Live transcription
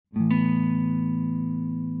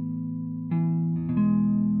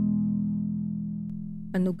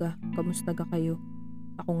Ano ga? Kamusta ga kayo?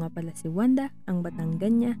 Ako nga pala si Wanda, ang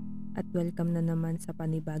Batangueña, at welcome na naman sa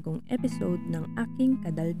panibagong episode ng aking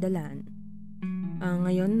kadaldalan.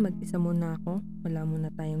 Ngayon, mag-isa muna ako. Wala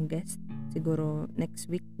muna tayong guest. Siguro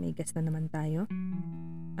next week may guest na naman tayo.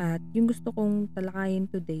 At yung gusto kong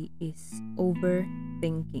talakayin today is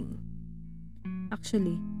overthinking.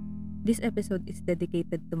 Actually, this episode is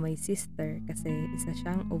dedicated to my sister kasi isa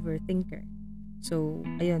siyang overthinker. So,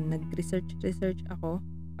 ayun, nag-research ako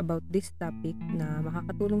about this topic na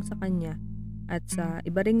makakatulong sa kanya at sa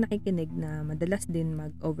iba ring nakikinig na madalas din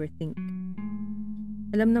mag-overthink.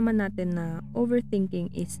 Alam naman natin na overthinking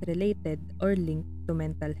is related or linked to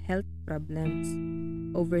mental health problems.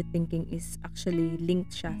 Overthinking is actually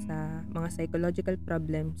linked siya sa mga psychological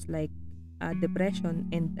problems like depression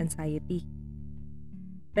and anxiety.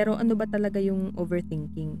 Pero ano ba talaga yung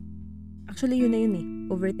overthinking? Actually, yun na yun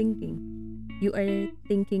overthinking. You are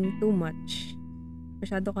thinking too much.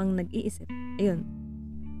 Masyado kang nag-iisip. Ayun.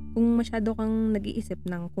 Kung masyado kang nag-iisip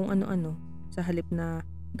ng kung ano-ano sa halip na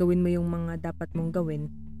gawin mo yung mga dapat mong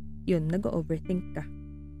gawin, yun, nag-overthink ka.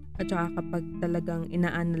 At saka kapag talagang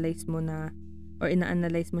ina-analyze mo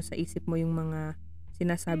sa isip mo yung mga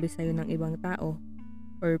sinasabi sa'yo ng ibang tao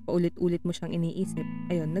or paulit-ulit mo siyang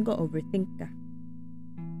iniisip, ayun, nag-overthink ka.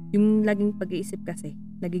 Yung laging pag-iisip kasi,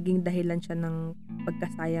 nagiging dahilan siya ng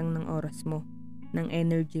pagkasayang ng oras mo, ng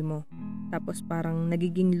energy mo. Tapos parang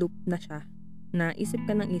nagiging loop na siya na isip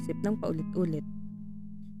ka ng isip ng paulit-ulit.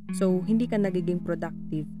 So, hindi ka nagiging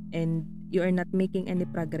productive and you are not making any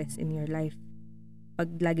progress in your life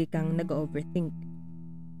pag lagi kang nag-overthink.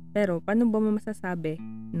 Pero, paano ba masasabi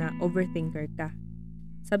na overthinker ka?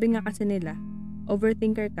 Sabi nga kasi nila,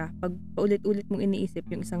 overthinker ka pag paulit-ulit mong iniisip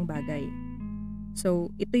yung isang bagay.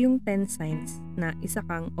 So, ito yung 10 signs na isa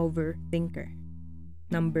kang overthinker.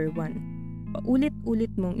 Number 1,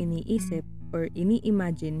 paulit-ulit mong iniisip or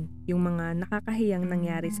ini-imagine yung mga nakakahiyang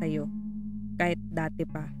nangyari sa'yo kahit dati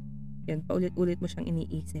pa. Yun, paulit-ulit mo siyang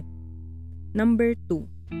iniisip. Number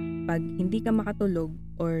 2, pag hindi ka makatulog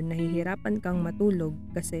or nahihirapan kang matulog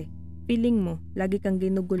kasi feeling mo, lagi kang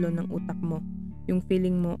ginugulo ng utak mo. Yung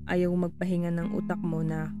feeling mo, ayaw magpahinga ng utak mo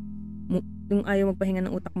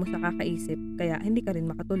sa kakaisip, kaya hindi ka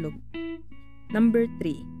rin makatulog. Number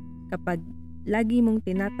 3, kapag lagi mong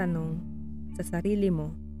tinatanong sa sarili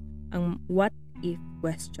mo ang what if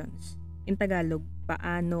questions. In Tagalog,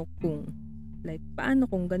 paano kung. Like, paano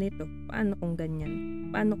kung ganito? Paano kung ganyan?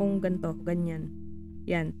 Paano kung ganito? Ganyan.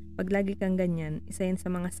 Yan, pag lagi kang ganyan, isa yan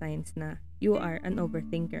sa mga signs na you are an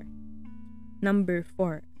overthinker. Number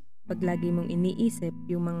 4, pag lagi mong iniisip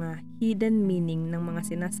yung mga hidden meaning ng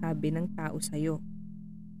mga sinasabi ng tao sa'yo.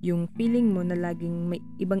 Yung feeling mo na laging may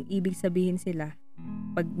ibang ibig sabihin sila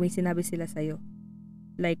pag may sinabi sila sa'yo.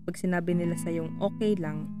 Like, pag sinabi nila sa'yong okay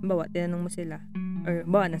lang, bawa, tinanong mo sila, or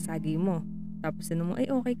bawa, nasagi mo, tapos tinanong mo,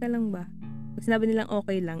 ay okay ka lang ba? Pag sinabi nilang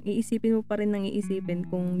okay lang, iisipin mo pa rin ng iisipin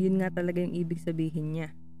kung yun nga talaga yung ibig sabihin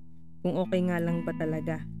niya. Kung okay nga lang ba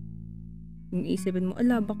talaga. Yung iisipin mo,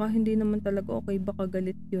 ala, baka hindi naman talaga okay, baka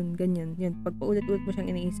galit yun, ganyan. Yun, pag paulit-ulit mo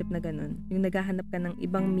siyang iniisip na ganun, yung naghahanap ka ng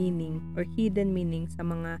ibang meaning or hidden meaning sa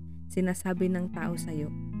mga sinasabi ng tao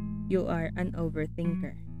sa'yo, you are an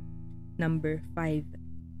overthinker. Number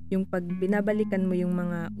 5, yung pag binabalikan mo yung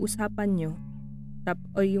mga usapan nyo,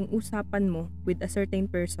 o yung usapan mo with a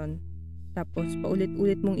certain person, tapos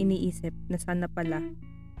paulit-ulit mong iniisip na sana pala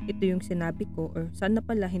ito yung sinabi ko or sana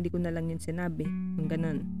pala hindi ko na lang yun sinabi, yung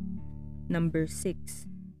ganun. Number 6,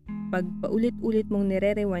 pag paulit-ulit mong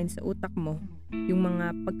nire-rewind sa utak mo yung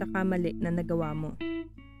mga pagkakamali na nagawa mo.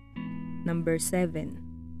 Number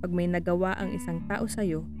 7, pag may nagawa ang isang tao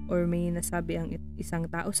sa'yo or may nasabi ang isang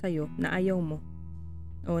tao sa'yo na ayaw mo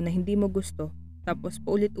o na hindi mo gusto, tapos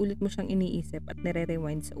paulit-ulit mo siyang iniisip at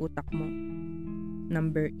nire-rewind sa utak mo.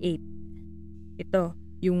 Number 8, ito,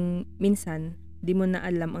 yung minsan di mo na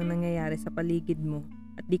alam ang nangyayari sa paligid mo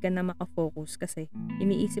at di ka na makafocus kasi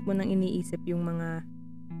iniisip mo nang iniisip yung mga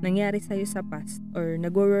nangyari sa'yo sa past or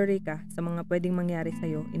nag-worry ka sa mga pwedeng mangyari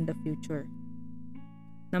sa'yo in the future.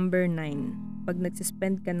 Number 9, pag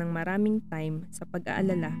nagsispend ka ng maraming time sa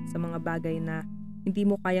pag-aalala sa mga bagay na hindi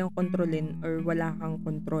mo kayang kontrolin or wala kang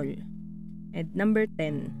kontrol. And number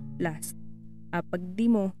 10, last, pag di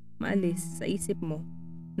mo maalis sa isip mo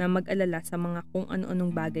na mag-alala sa mga kung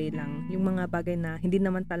ano-anong bagay lang, yung mga bagay na hindi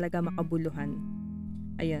naman talaga makabuluhan.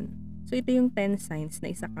 Ayan. So, ito yung 10 signs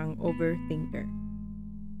na isa kang overthinker.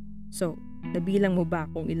 So, nabilang mo ba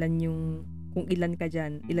kung ilan ka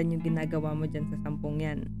dyan, ilan yung ginagawa mo dyan sa 10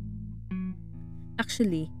 yan?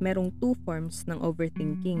 Actually, merong 2 forms ng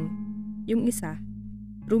overthinking. Yung isa,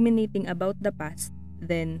 ruminating about the past,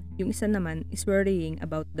 then yung isa naman is worrying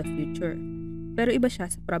about the future. Pero iba siya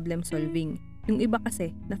sa problem solving. Yung iba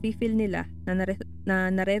kasi, nafe-feel nila na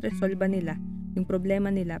nare-resolve nila yung problema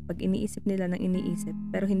nila pag iniisip nila ng iniisip,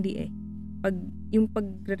 pero hindi eh. Pag yung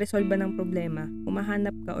pagre-resolve ng problema,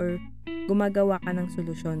 humahanap ka or gumagawa ka ng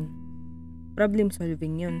solusyon. Problem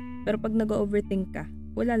solving yun. Pero pag nag-overthink ka,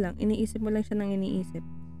 wala lang, iniisip mo lang siya ng iniisip.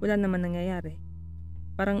 Wala naman nangyayari.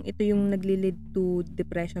 Parang ito yung nagli-lead to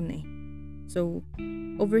depression eh. So,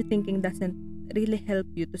 overthinking doesn't really help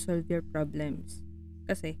you to solve your problems.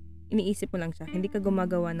 Kasi, iniisip mo lang siya. Hindi ka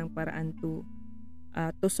gumagawa ng paraan to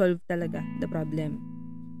solve talaga the problem.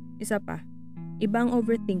 Isa pa, ibang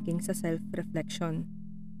overthinking sa self-reflection.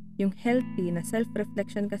 Yung healthy na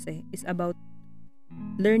self-reflection kasi is about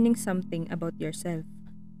learning something about yourself,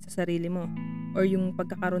 sa sarili mo, or yung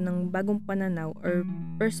pagkakaroon ng bagong pananaw or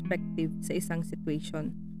perspective sa isang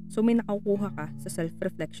situation. So may nakukuha ka sa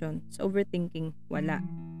self-reflection. Sa overthinking, wala.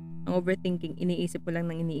 Ang overthinking, iniisip mo lang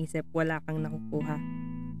ng iniisip, wala kang nakukuha.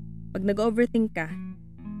 Pag nag-overthink ka,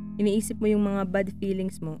 iniisip mo yung mga bad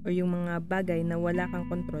feelings mo or yung mga bagay na wala kang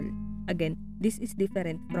control. Again, this is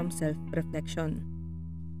different from self-reflection.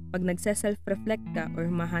 Pag nagse-self-reflect ka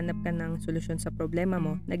or mahanap ka ng solusyon sa problema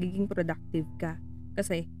mo, nagiging productive ka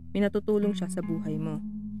kasi may natutulong siya sa buhay mo.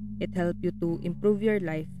 It help you to improve your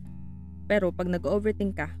life. Pero pag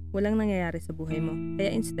nag-overthink ka, walang nangyayari sa buhay mo.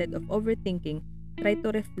 Kaya instead of overthinking, try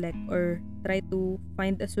to reflect or try to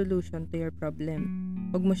find a solution to your problem.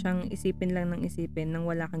 Huwag mo siyang isipin lang ng isipin nang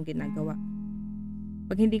wala kang ginagawa.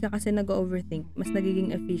 Pag hindi ka kasi nag-overthink, mas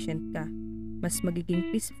nagiging efficient ka. Mas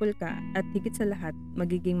magiging peaceful ka at higit sa lahat,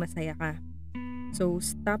 magiging masaya ka. So,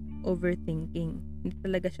 stop overthinking. Hindi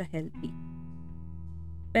talaga siya healthy.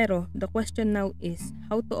 Pero, the question now is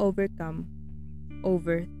how to overcome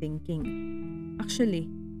overthinking. Actually,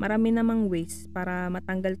 marami namang ways para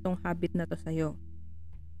matanggal tong habit na to sa'yo.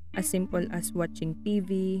 As simple as watching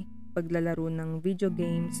TV, paglalaro ng video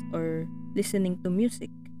games, or listening to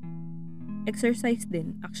music. Exercise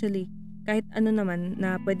din, actually, kahit ano naman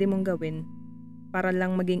na pwede mong gawin para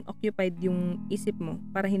lang maging occupied yung isip mo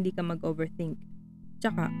para hindi ka mag-overthink.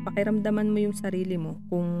 Tsaka, pakiramdaman mo yung sarili mo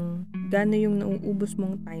kung gaano yung nauubos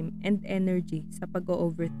mong time and energy sa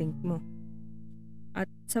pag-overthink mo.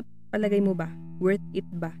 At sa palagay mo ba, worth it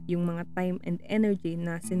ba yung mga time and energy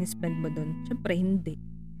na sinispend mo doon? Siyempre, hindi.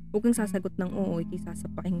 Huwag kang sasagot ng oo,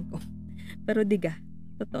 sasapakin ko. Pero diga,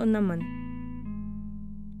 totoo naman,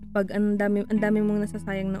 pag ang dami mong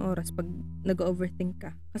nasasayang na oras pag nag-overthink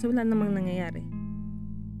ka, kasi wala namang nangyayari.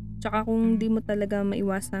 Tsaka kung di mo talaga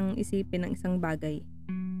maiwasang isipin ang isang bagay,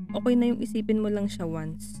 okay na yung isipin mo lang siya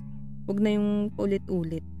once. Huwag na yung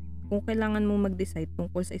ulit-ulit. Kung kailangan mong mag-decide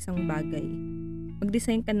tungkol sa isang bagay,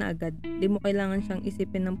 mag-design ka na agad. Di mo kailangan siyang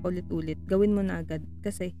isipin ng paulit-ulit. Gawin mo na agad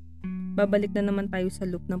kasi babalik na naman tayo sa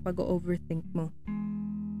loop ng pag-overthink mo.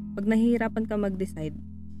 Pag nahihirapan ka mag-decide,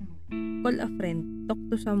 call a friend, talk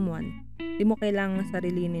to someone. Di mo kailangan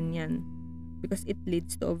sarilinin yan because it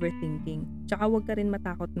leads to overthinking. Tsaka huwag ka rin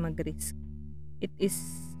matakot mag-risk. It is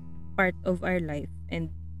part of our life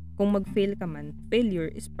and kung mag-fail ka man,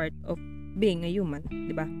 failure is part of being a human,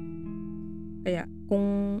 di ba? Kaya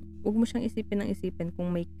kung huwag mo siyang isipin ng isipin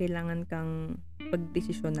kung may kailangan kang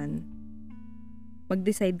pagdesisyonan,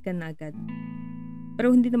 mag-decide ka na agad.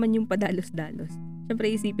 Pero hindi naman yung padalos-dalos.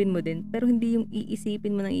 Siyempre isipin mo din, pero hindi yung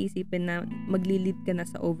iisipin mo ng iisipin na maglilid ka na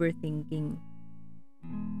sa overthinking.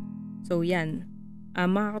 So yan,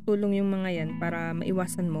 makakatulong yung mga yan para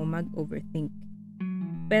maiwasan mo mag-overthink.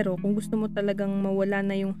 Pero kung gusto mo talagang mawala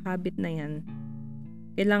na yung habit na yan,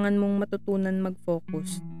 kailangan mong matutunan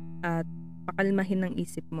mag-focus at pakalmahin ang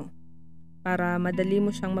isip mo para madali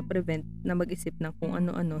mo siyang ma-prevent na mag-isip ng kung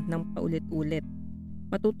ano-ano ng paulit-ulit.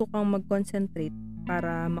 Matuto kang mag-concentrate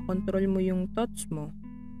para makontrol mo yung thoughts mo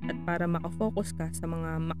at para makafocus ka sa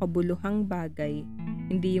mga makabuluhang bagay,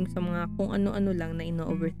 hindi yung sa mga kung ano-ano lang na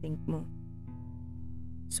ino-overthink mo.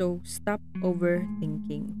 So, stop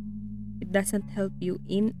overthinking. It doesn't help you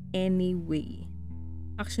in any way.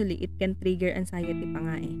 Actually, it can trigger anxiety pa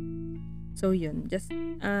nga eh. So yun, just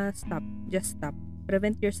stop.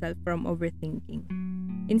 Prevent yourself from overthinking.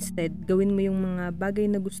 Instead, gawin mo yung mga bagay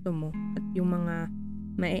na gusto mo at yung mga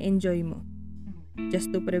ma-enjoy mo.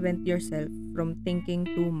 Just to prevent yourself from thinking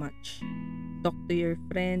too much. Talk to your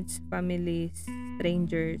friends, families,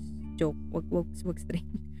 strangers. Joke,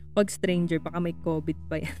 wag stranger, baka may COVID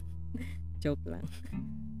pa yan. Joke lang.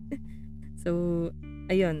 So,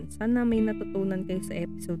 ayun, sana may natutunan kayo sa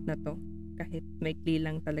episode na to kahit maikli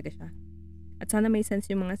lang talaga siya. At sana may sense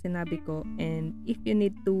yung mga sinabi ko, and if you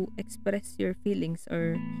need to express your feelings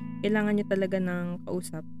or kailangan nyo talaga ng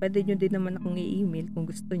kausap, pwede nyo din naman akong i-email kung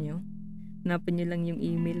gusto nyo. hanapin nyo lang yung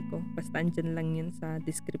email ko. Basta andyan lang yun sa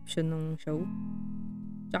description ng show.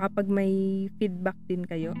 Tsaka pag may feedback din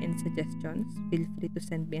kayo and suggestions, feel free to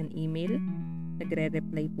send me an email.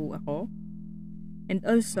 Nagre-reply po ako. And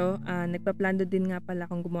also, nagpaplano din nga pala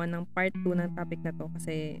akong gumawa ng part 2 ng topic na to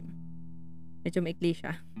kasi medyo maikli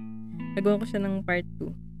siya. Nagawa ko siya ng part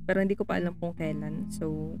 2 pero hindi ko pa alam kung kailan.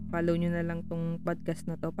 So, follow nyo na lang tong podcast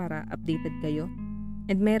na to para updated kayo.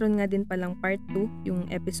 And meron nga din palang part 2, yung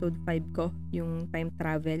episode 5 ko, yung time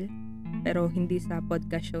travel. Pero hindi sa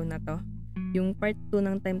podcast show na to. Yung part 2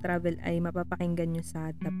 ng time travel ay mapapakinggan nyo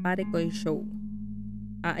sa The Parikoy Show.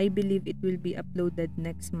 I believe it will be uploaded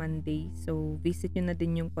next Monday. So, visit nyo na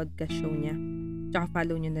din yung podcast show niya. Tsaka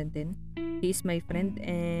follow nyo na din. He is my friend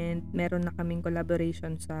and meron na kaming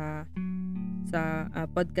collaboration sa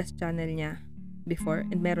podcast channel niya before.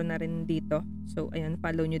 And meron na rin dito. So, ayan,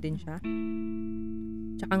 follow nyo din siya.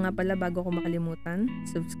 Tsaka nga pala, bago ko makalimutan,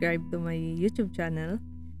 subscribe to my YouTube channel,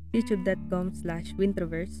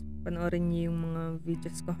 youtube.com/wintroverse. Panoorin niyo yung mga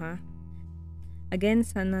videos ko ha. Again,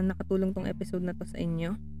 sana nakatulong tong episode na to sa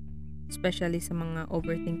inyo, especially sa mga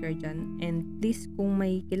overthinker dyan. And please, kung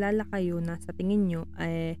may kilala kayo na sa tingin nyo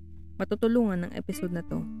ay matutulungan ng episode na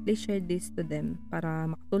to, please share this to them para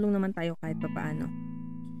makatulong naman tayo kahit papaano.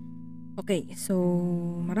 Okay, so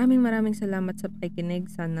maraming salamat sa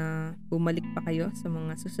pakikinig. Sana bumalik pa kayo sa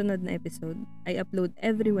mga susunod na episode. I upload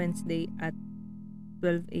every Wednesday at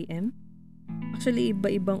 12 a.m. Actually,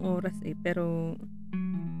 iba-ibang oras pero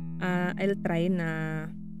I'll try na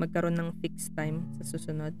magkaroon ng fixed time sa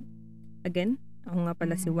susunod. Again, ako nga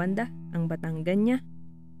pala si Wanda, ang Batangueña.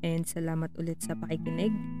 And salamat ulit sa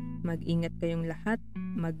pakikinig. Mag-ingat kayong lahat.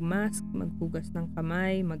 Mag-mask, maghugas ng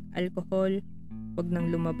kamay, mag-alcohol. Huwag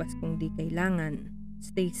nang lumabas kung di kailangan.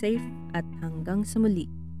 Stay safe at hanggang sa muli.